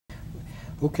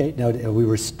Okay, now we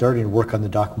were starting to work on the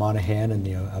Doc Monahan and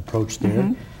the approach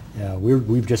there.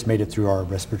 We've just made it through our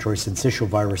respiratory syncytial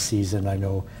virus season. I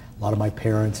know a lot of my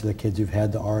parents, the kids who've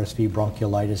had the RSV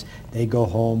bronchiolitis, they go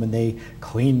home and they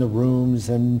clean the rooms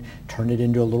and turn it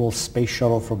into a little space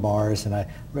shuttle from Mars. And I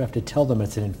have to tell them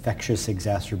it's an infectious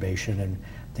exacerbation, and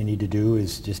what they need to do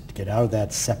is just get out of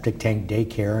that septic tank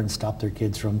daycare and stop their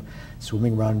kids from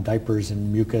swimming around in diapers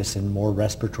and mucus and more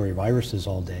respiratory viruses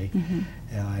all day.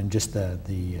 And just the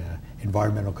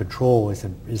environmental control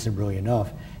isn't really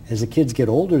enough. As the kids get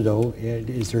older, though,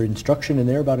 is there instruction in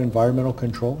there about environmental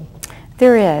control?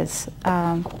 There is.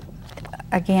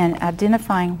 Again,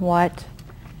 identifying what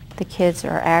the kids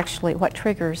are actually, what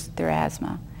triggers their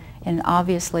asthma. And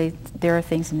obviously there are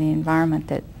things in the environment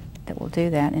that will do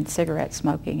that, and cigarette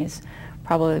smoking is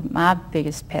probably my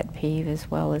biggest pet peeve,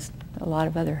 as well as a lot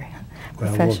of other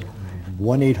professions.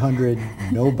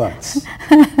 1-800-NO-BUTS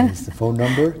is the phone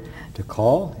number to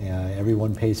call.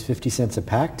 Everyone pays 50 cents a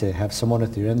pack to have someone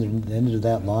at the end of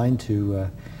that line to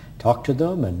talk to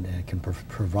them, and can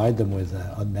provide them with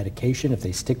a medication if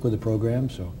they stick with the program.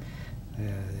 So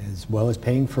as well as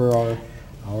paying for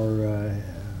our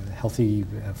healthy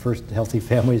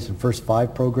families and first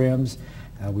 5 programs.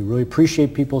 We really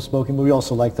appreciate people smoking, but we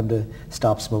also like them to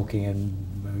stop smoking, and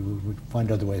we would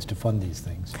find other ways to fund these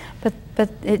things. But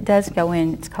it does go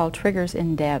in, it's called Triggers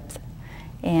in Depth,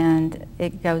 and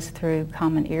it goes through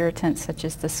common irritants such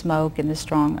as the smoke and the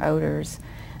strong odors,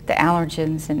 the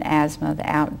allergens in asthma, the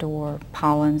outdoor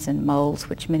pollens and molds,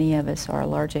 which many of us are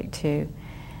allergic to.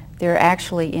 There are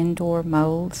actually indoor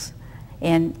molds,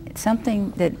 and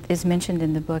something that is mentioned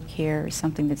in the book here,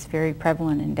 something that's very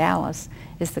prevalent in Dallas,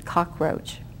 is the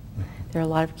cockroach. There are a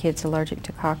lot of kids allergic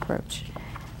to cockroach.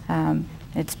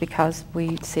 It's because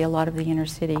we see a lot of the inner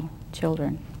city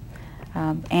children.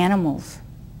 Animals.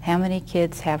 How many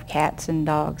kids have cats and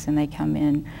dogs and they come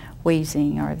in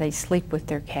wheezing, or they sleep with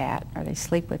their cat, or they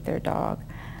sleep with their dog?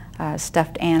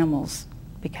 Stuffed animals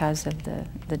because of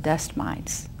the dust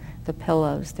mites, the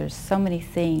pillows. There's so many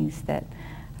things that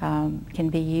can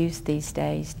be used these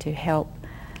days to help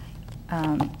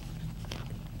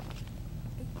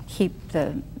keep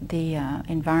the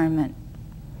environment.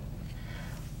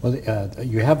 Well,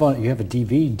 you have a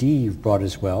DVD you've brought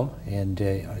as well, and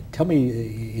tell me,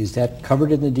 is that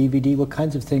covered in the DVD? What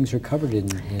kinds of things are covered in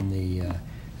the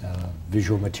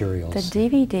visual materials? The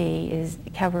DVD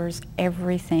covers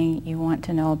everything you want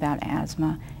to know about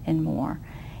asthma and more.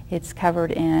 It's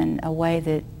covered in a way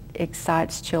that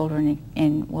excites children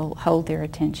and will hold their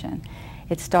attention.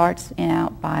 It starts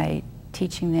out by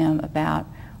teaching them about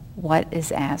what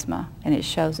is asthma, and it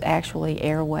shows actually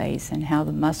airways and how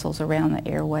the muscles around the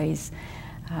airways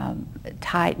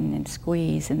tighten and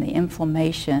squeeze, and the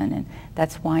inflammation, and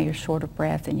that's why you're short of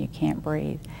breath and you can't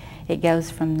breathe. It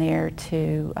goes from there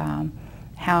to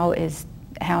how is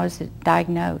it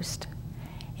diagnosed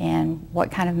and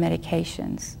what kind of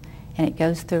medications, and it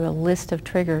goes through a list of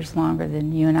triggers longer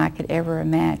than you and I could ever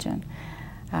imagine.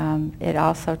 It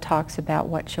also talks about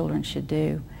what children should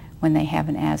do when they have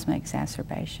an asthma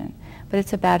exacerbation. But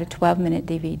it's about a 12-minute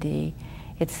DVD.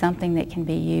 It's something that can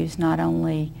be used not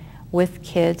only with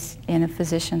kids in a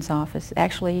physician's office.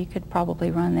 Actually, you could probably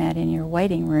run that in your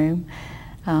waiting room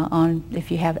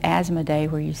if you have asthma day,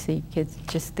 where you see kids,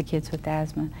 just the kids with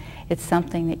asthma. It's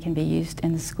something that can be used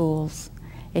in the schools.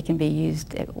 It can be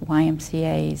used at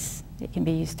YMCAs. It can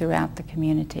be used throughout the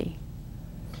community.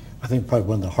 I think probably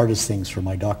one of the hardest things for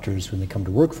my doctors when they come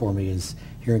to work for me is,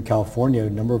 here in California, a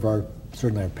number of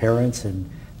certainly our parents and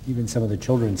even some of the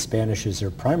children, Spanish is their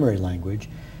primary language,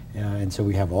 and so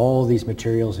we have all these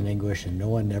materials in English, and no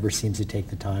one ever seems to take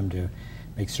the time to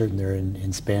make certain they're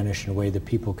in Spanish in a way that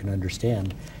people can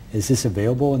understand. Is this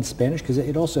available in Spanish? Because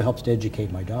it also helps to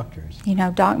educate my doctors. You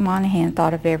know, Doc Monahan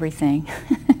thought of everything.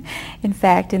 In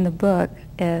fact, in the book,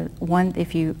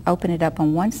 if you open it up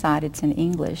on one side, it's in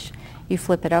English. You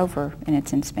flip it over, and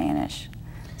it's in Spanish.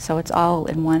 So it's all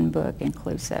in one book,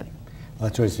 inclusive.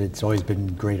 Well, it's always been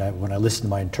great. When I listen to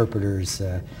my interpreters,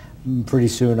 pretty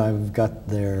soon I've got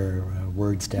their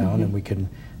words down, and we can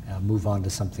move on to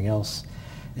something else.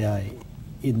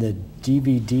 In the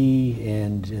DVD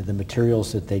and the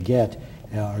materials that they get,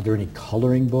 are there any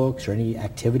coloring books or any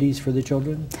activities for the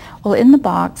children? Well, in the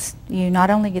box, you not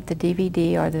only get the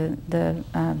DVD or the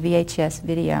VHS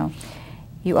video,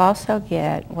 you also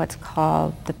get what's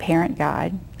called the parent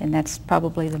guide, and that's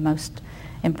probably the most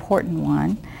important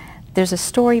one. There's a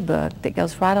storybook that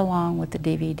goes right along with the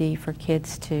DVD for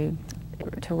kids to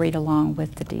read along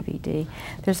with the DVD.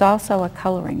 There's also a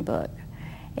coloring book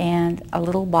and a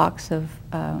little box of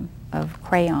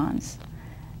crayons.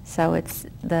 So it's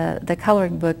the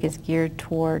coloring book is geared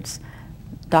towards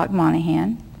Doc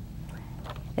Monahan,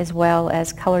 as well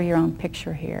as color your own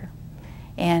picture here.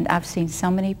 And I've seen so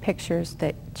many pictures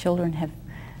that children have.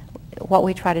 What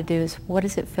we try to do is, what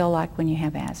does it feel like when you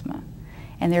have asthma?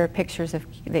 And there are pictures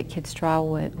that kids draw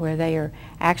where they are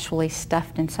actually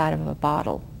stuffed inside of a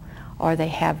bottle, or they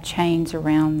have chains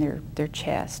around their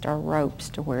chest, or ropes,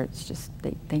 to where it's just,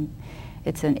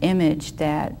 it's an image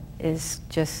that is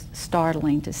just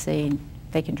startling to see.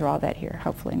 They can draw that here,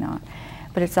 hopefully not.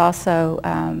 But it's also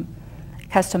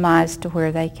customized to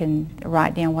where they can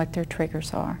write down what their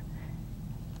triggers are.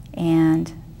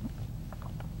 And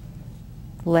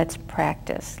let's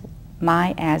practice.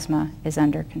 My asthma is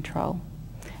under control,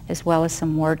 as well as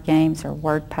some word games or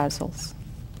word puzzles.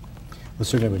 Well,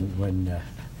 certainly when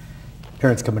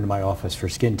parents come into my office for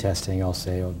skin testing, I'll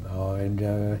say, oh,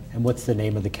 and what's the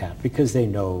name of the cat? Because they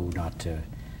know not to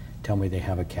tell me they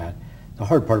have a cat. The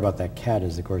hard part about that cat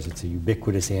is, of course, it's a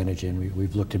ubiquitous antigen.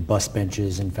 We've looked at bus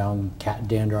benches and found cat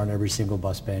dander on every single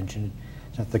bus bench. And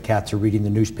it's not the cats are reading the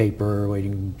newspaper,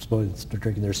 waiting,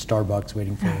 drinking their Starbucks,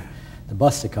 waiting for the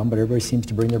bus to come, but everybody seems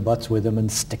to bring their butts with them and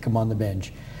stick them on the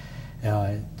bench.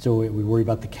 So we worry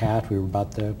about the cat, we were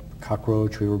about the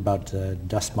cockroach, we were about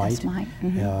dust mite. Dust mite.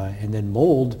 Mm-hmm. And then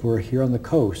mold, we're here on the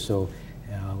coast, so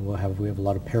we have a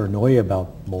lot of paranoia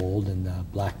about mold and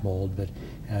black mold, but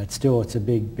it's a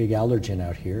big allergen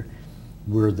out here.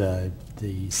 We're the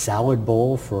salad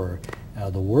bowl for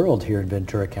the world here in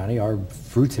Ventura County. Our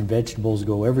fruits and vegetables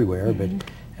go everywhere, mm-hmm.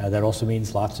 but that also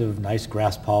means lots of nice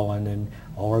grass pollen and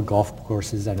all our golf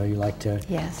courses. I know you like to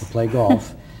play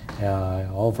golf.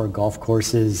 All of our golf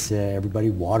courses,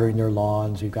 everybody watering their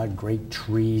lawns. We've got great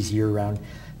trees year-round.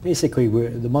 Basically,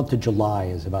 the month of July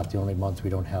is about the only month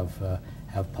we don't have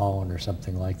pollen or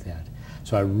something like that.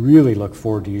 So I really look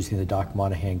forward to using the Doc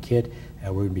Monahan kit.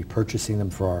 We're going to be purchasing them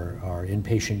for our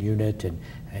inpatient unit and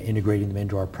integrating them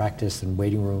into our practice and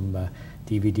waiting room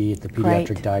DVD at the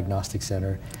Pediatric Diagnostic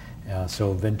Center.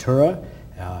 So Ventura,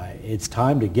 it's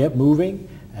time to get moving.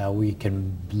 We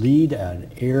can lead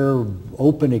an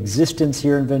air-open existence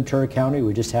here in Ventura County.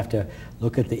 We just have to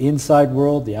look at the inside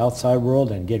world, the outside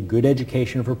world, and get good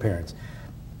education for parents.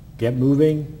 Get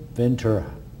moving, Ventura.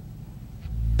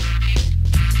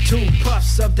 2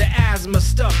 puffs of the asthma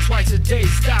stuff twice a day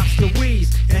stops the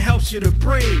wheeze and helps you to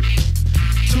breathe.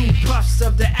 2 puffs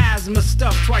of the asthma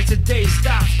stuff twice a day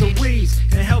stops the wheeze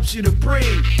and helps you to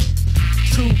breathe.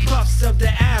 2 puffs of the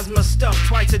asthma stuff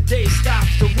twice a day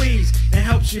stops the wheeze and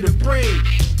helps you to breathe.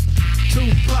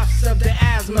 2 puffs of the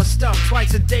asthma stuff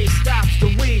twice a day stops the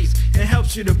wheeze and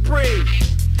helps you to breathe.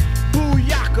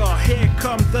 Booyaka, here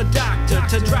comes the doctor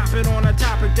to drop it on a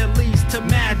topic that leads to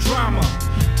mad drama.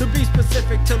 To be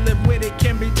specific, to live with it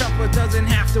can be tough, but doesn't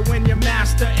have to when you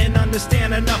master and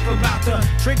understand enough about the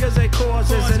triggers and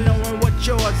causes and knowing what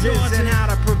yours is and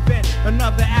how to prevent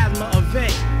another asthma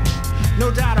event. No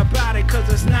doubt about it, cause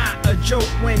it's not a joke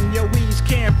when your wheeze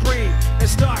can't breathe and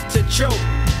start to choke.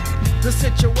 The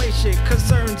situation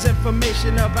concerns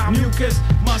information about mucus,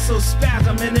 muscle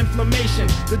spasm, and inflammation.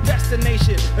 The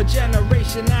destination, a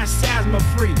generation that's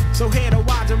asthma-free. So hear the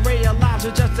wise and realize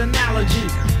it's just an analogy.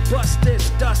 Plus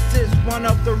this dust is one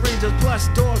of the reasons. Plus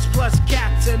dogs, plus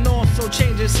cats, and also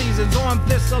changing seasons. On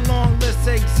this a long list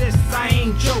exists, I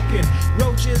ain't joking.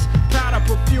 Roaches, powder,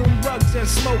 perfume, rugs, and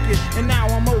smoking. And now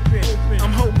I'm open.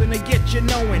 I'm hoping to get you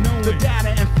knowing the data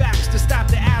and facts to stop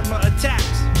the asthma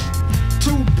attacks.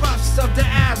 2 puffs of the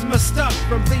asthma stuff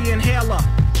from the inhaler.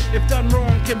 If done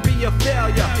wrong can be a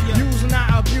failure. Use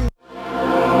not abuse